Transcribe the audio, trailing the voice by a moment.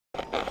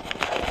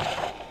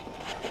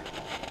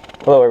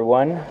Hello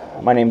everyone,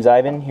 my name is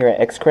Ivan here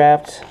at X.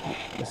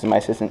 This is my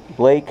assistant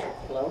Blake.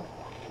 Hello.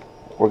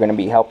 We're going to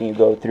be helping you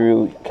go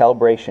through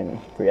calibration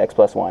for your X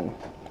PlusOne.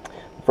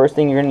 The first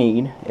thing you're going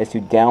to need is to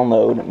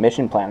download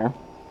Mission Planner.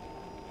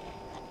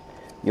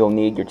 You'll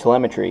need your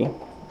telemetry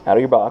out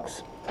of your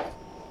box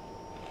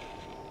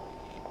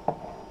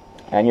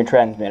and your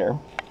transmitter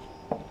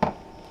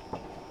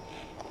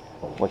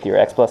with your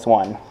X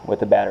PlusOne with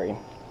the battery.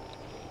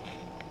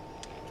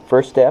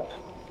 First step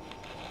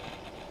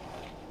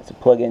is to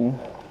plug in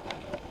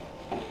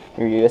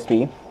your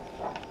USB.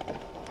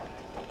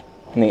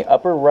 In the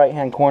upper right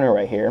hand corner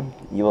right here,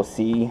 you will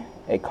see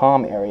a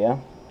COM area.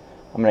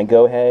 I'm going to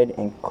go ahead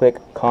and click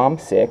COM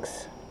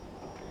 6,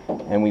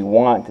 and we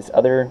want this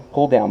other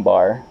pull down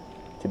bar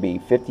to be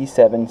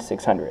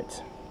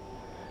 57/600.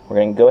 We're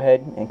going to go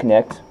ahead and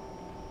connect.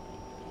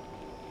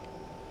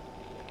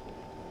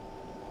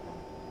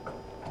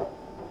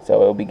 So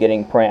it will be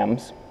getting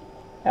params.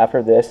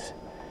 After this,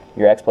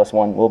 your X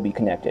PlusOne will be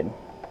connected.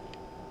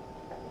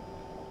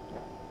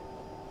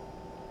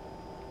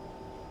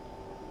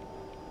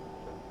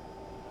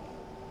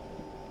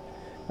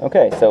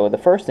 Okay, so the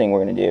first thing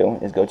we're going to do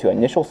is go to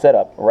Initial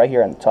Setup right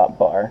here on the top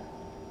bar.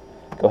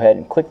 Go ahead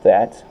and click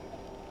that.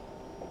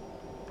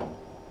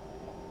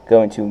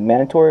 Go into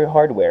Mandatory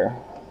Hardware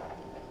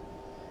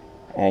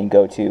and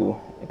go to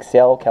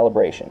Excel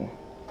Calibration.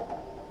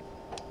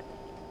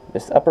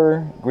 This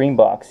upper green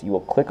box, you will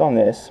click on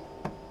this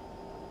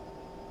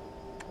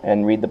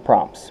and read the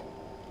prompts.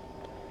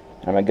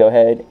 I'm going to go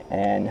ahead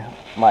and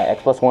my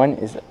X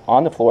PlusOne is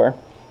on the floor.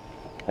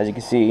 As you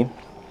can see,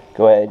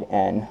 go ahead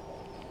and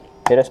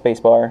hit a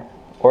spacebar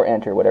or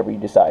enter, whatever you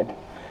decide.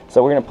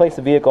 So we're going to place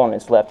the vehicle on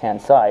its left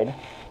hand side,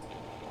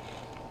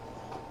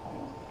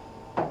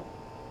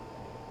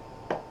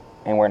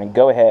 and we're going to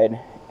go ahead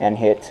and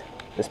hit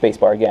the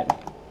spacebar again.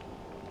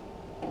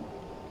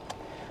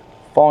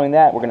 Following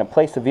that, we're going to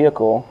place the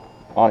vehicle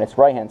on its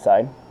right hand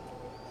side,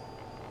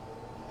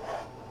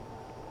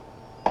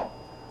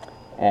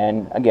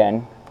 and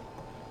again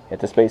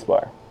hit the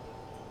spacebar.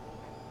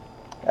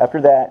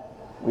 After that,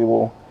 we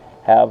will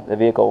have the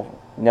vehicle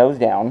nose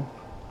down,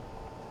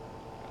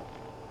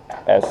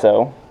 as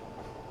so.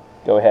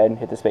 Go ahead and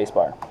hit the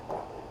spacebar.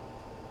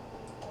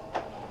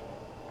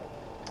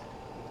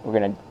 We're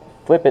going to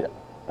flip it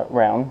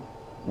around,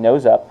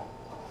 nose up,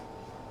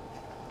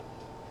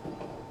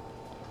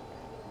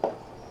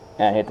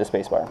 and hit the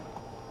spacebar.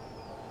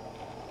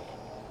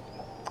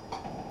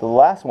 The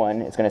last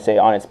one is going to say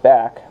on its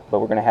back, but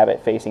we're going to have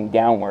it facing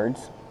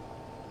downwards,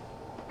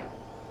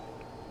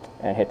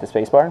 and hit the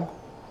spacebar.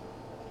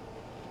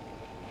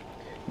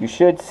 You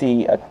should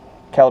see a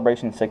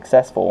calibration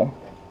successful,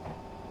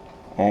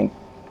 and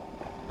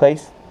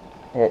place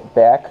it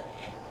back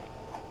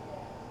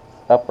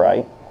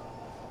upright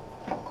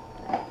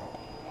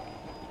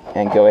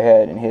and go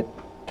ahead and hit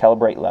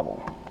calibrate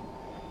level.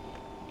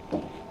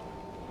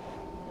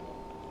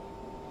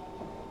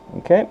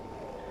 Okay,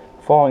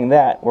 following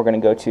that, we're going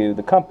to go to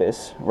the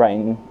compass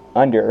right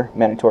under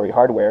mandatory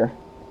hardware.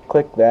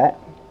 Click that.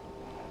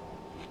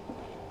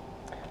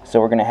 So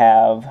we're going to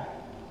have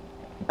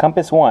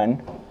compass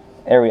 1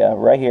 area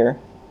right here.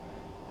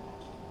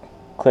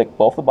 Click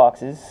both the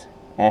boxes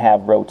and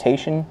have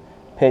rotation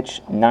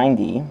pitch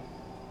 90,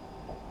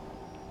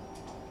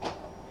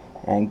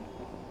 and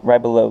right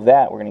below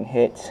that we're going to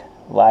hit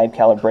live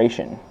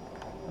calibration.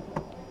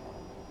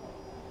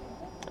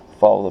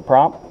 Follow the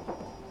prompt,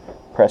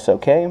 press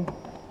OK.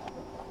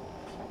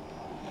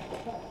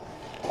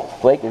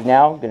 Blake is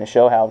now going to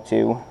show how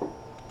to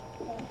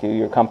do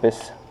your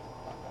compass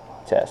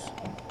test.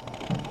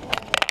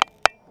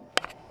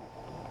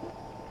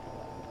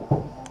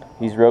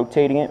 He's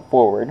rotating it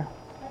forward.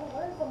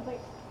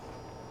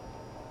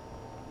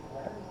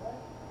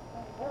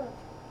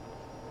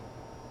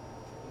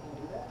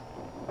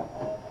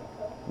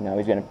 Now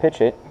he's going to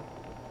pitch it.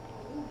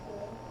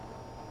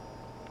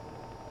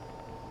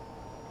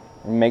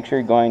 And make sure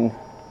you're going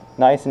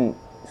nice and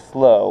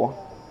slow,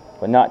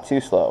 but not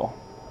too slow.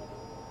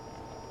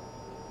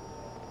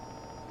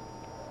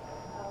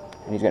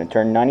 And he's going to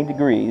turn 90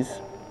 degrees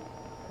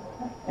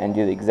and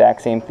do the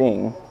exact same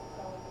thing,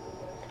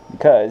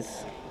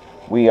 because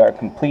we are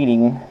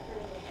completing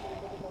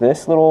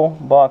this little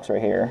box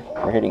right here.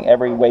 We're hitting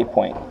every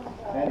waypoint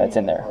that's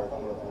in there.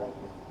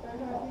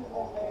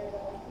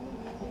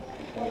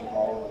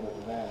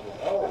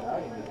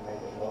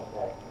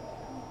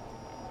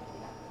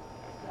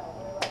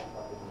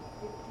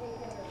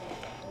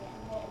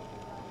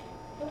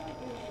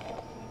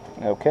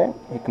 Okay,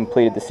 he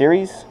completed the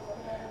series.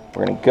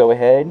 We're going to go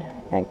ahead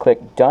and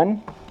click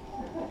Done.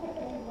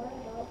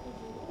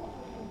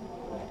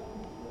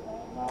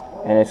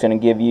 And it's going to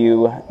give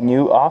you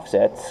new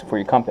offsets for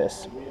your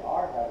compass.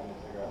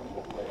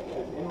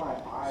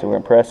 So we're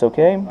going to press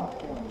OK,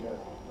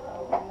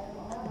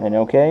 and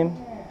OK. And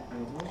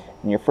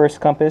your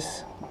first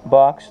compass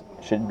box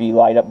should be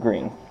light up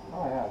green.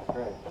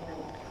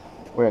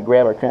 We're going to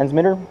grab our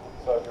transmitter.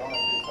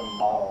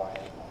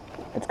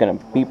 It's going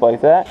to beep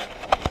like that.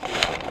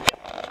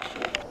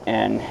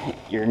 and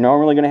you're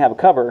normally going to have a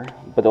cover,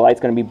 but the light's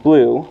going to be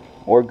blue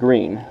or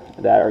green.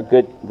 That are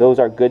good. Those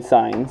are good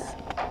signs.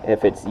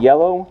 If it's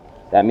yellow,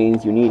 that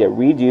means you need to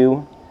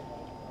redo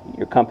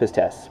your compass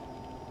test.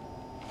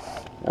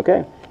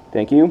 Okay,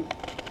 thank you.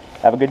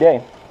 Have a good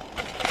day.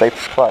 Safe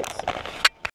flights.